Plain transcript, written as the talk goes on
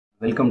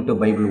Welcome to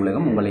Bible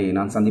உலகம். உங்களை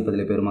நான்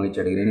சந்திப்பதில் பெருமகிழ்ச்சி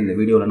அடைகிறேன். இந்த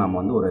வீடியோவில் நம்ம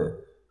வந்து ஒரு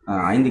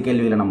 5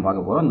 கேள்விகளை நம்ம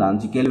பார்க்க போகிறோம். இந்த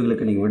 5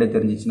 கேள்விகளுக்கு நீங்கள் விடை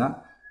தெரிஞ்சிச்சுன்னா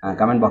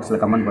கமெண்ட் பாக்ஸில்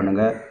கமெண்ட்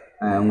பண்ணுங்கள்.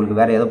 உங்களுக்கு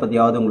வேறு எதை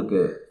பற்றியாவது உங்களுக்கு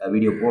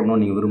வீடியோ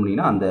போடணும்னு நீங்கள்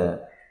விரும்புனீங்கன்னா அந்த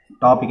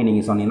டாப்பிக்கை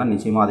நீங்கள் சொன்னீங்கன்னா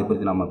நிச்சயமாக அதை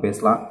குறித்து நம்ம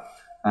பேசலாம்.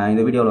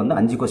 இந்த வீடியோவில் வந்து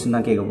 5 கொஸ்டின்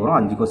தான் கேட்க போகிறோம்.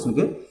 5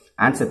 கொஸ்டினுக்கு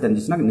ஆன்சர்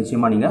தெரிஞ்சிச்சுன்னா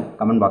நிச்சயமாக நீங்கள்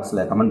கமெண்ட்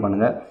பாக்ஸில் கமெண்ட்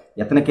பண்ணுங்கள்.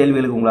 எத்தனை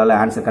கேள்விகளுக்கு உங்களால்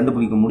ஆன்சர்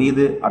கண்டுபிடிக்க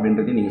முடியுது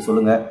அப்படின்றதையும் நீங்கள்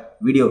சொல்லுங்கள்.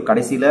 வீடியோ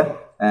கடைசியில்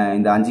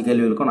இந்த 5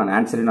 கேள்விகளுக்கும் நான்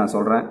ஆன்சரையும் நான்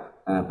சொல்கிறேன்.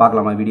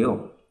 பார்க்கலாமா வீடியோ?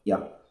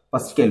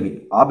 ஃபர்ஸ்ட் கேள்வி,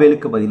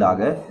 ஆபேலுக்கு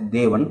பதிலாக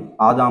தேவன்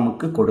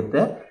ஆதாமுக்கு கொடுத்த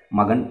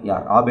மகன்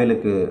யார்?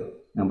 ஆபேலுக்கு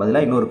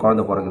பதிலாக இன்னொரு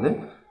குழந்தை பிறகுது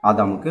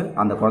ஆதாமுக்கு.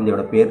 அந்த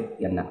குழந்தையோட பேர்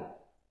என்ன?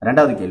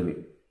 ரெண்டாவது கேள்வி,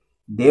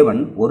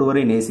 தேவன்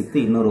ஒருவரை நேசித்து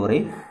இன்னொருவரை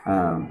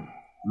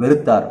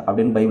வெறுத்தார்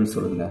அப்படின்னு பைபிள்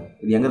சொல்லுங்க.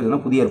 இது எங்க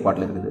இருக்குதுன்னா புதிய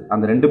ஏற்பாட்டில் இருக்குது.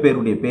 அந்த 2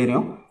 பேருடைய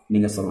பேரையும்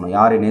நீங்கள் சொல்லணும்.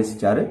 யாரை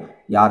நேசிச்சாரு,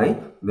 யாரை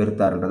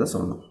வெறுத்தாருன்றதை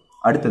சொல்லணும்.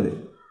 அடுத்தது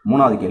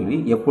மூணாவது கேள்வி,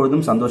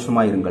 எப்பொழுதும்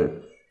சந்தோஷமாக இருங்கள்.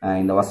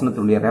 இந்த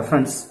வசனத்தினுடைய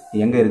ரெஃபரன்ஸ்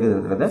எங்கே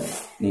இருக்குதுன்றத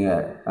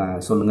நீங்கள்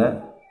சொல்லுங்கள்.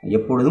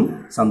 எப்பொழுதும்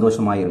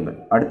சந்தோஷமாக இருங்கள்.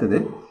 அடுத்தது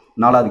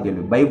நாலாவது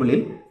கேள்வி,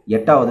 பைபிளில்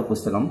 8வது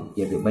புஸ்தகம்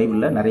எது?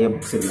 பைபிளில் நிறைய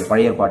புக்ஸ் இருக்குது.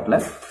 பழைய ஏற்பாட்டில்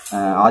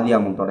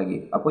ஆதியாகமம் தொடங்கி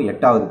அப்போ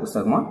 8வது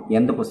புஸ்தகமாக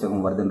எந்த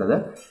புஸ்தகம் வருதுன்றதை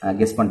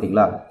கெஸ்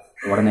பண்ணிட்டீங்களா?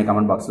 உடனே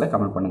கமெண்ட் பாக்ஸில்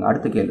கமெண்ட் பண்ணுங்கள்.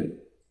 அடுத்த கேள்வி,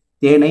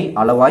 தேனை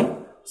அளவாய்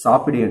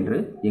சாப்பிடு என்று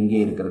எங்கே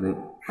இருக்கிறது?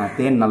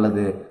 தேன்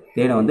நல்லது,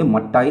 தேனை வந்து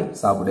மட்டாய்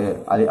சாப்பிடு,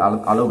 அது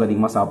அளவுக்கு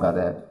அதிகமாக சாப்பிடாத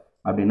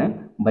அப்படின்னு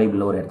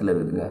பைபிளில் ஒரு இடத்துல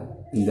இருக்குதுங்க.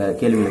 இந்த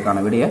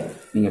கேள்விகளுக்கான விடையை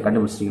நீங்கள்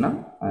கண்டுபிடிச்சிட்டிங்கன்னா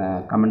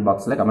கமெண்ட்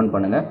பாக்ஸில் கமெண்ட்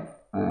பண்ணுங்கள்.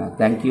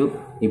 தேங்க்யூ.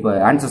 இப்போ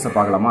ஆன்சர்ஸை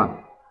பார்க்கலாமா?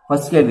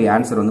 ஃபர்ஸ்ட் கேள்வி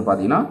ஆன்சர் வந்து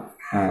பார்த்தீங்கன்னா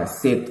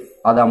சேத்.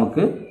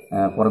 ஆதாமுக்கு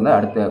பிறந்த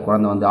அடுத்த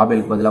குழந்தை வந்து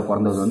ஆபேலுக்கு பதிலாக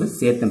பிறந்தது வந்து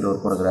சேத்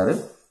என்றவர் பிறகுறாரு.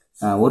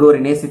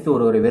 ஒருவரை நேசித்து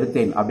ஒருவரை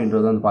வெறுத்தேன்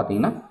அப்படின்றது வந்து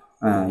பார்த்தீங்கன்னா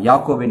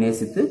யாக்கோபை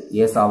நேசித்து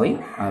ஏசாவை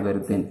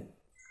வெறுத்தேன்.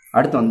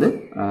 அடுத்து வந்து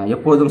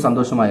எப்பொழுதும்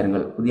சந்தோஷமாக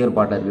இருங்கள் புதிய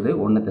ஏற்பாட்டில் இருக்குது,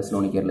 1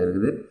 தெசலோனிக்கேயர்ல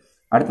இருக்குது.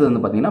 அடுத்தது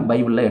வந்து பார்த்தீங்கன்னா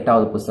பைபிளில்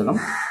 8வது புஸ்தகம்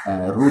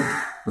ரூத்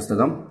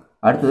புஸ்தகம்.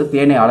 அடுத்தது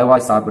தேனை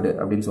அளவாய் சாப்பிடு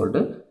அப்படின்னு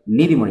சொல்லிட்டு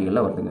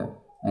நீதிமொழிகளில் வருதுங்க.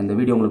 இந்த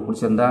வீடியோ உங்களுக்கு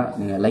பிடிச்சிருந்தா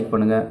நீங்கள் லைக்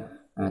பண்ணுங்கள்.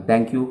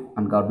 Thank you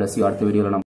and God bless you. அடுத்த வீடியோவில் நம்ம